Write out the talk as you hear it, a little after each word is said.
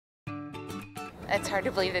It's hard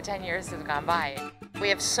to believe that 10 years have gone by. We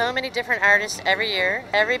have so many different artists every year.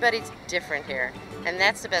 Everybody's different here, and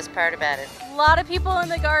that's the best part about it. A lot of people in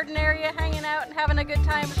the garden area hanging out and having a good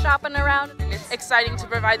time shopping around. It's exciting to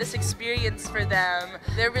provide this experience for them.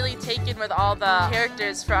 They're really taken with all the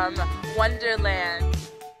characters from Wonderland.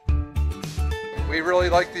 We really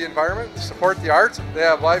like the environment, support the arts. They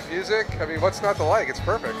have live music. I mean, what's not to like? It's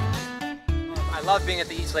perfect. I love being at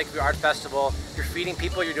the East Lakeview Art Festival. You're feeding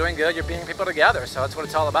people, you're doing good, you're bringing people together, so that's what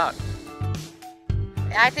it's all about.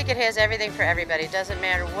 I think it has everything for everybody. It doesn't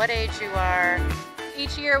matter what age you are.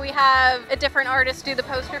 Each year we have a different artist do the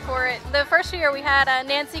poster for it. The first year we had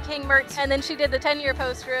Nancy King Mertz, and then she did the 10-year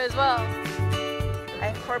poster as well.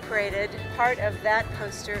 I incorporated part of that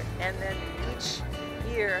poster and then each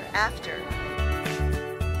year after.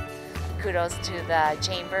 Kudos to the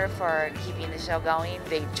Chamber for keeping the show going.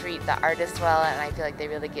 They treat the artists well, and I feel like they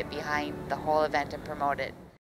really get behind the whole event and promote it.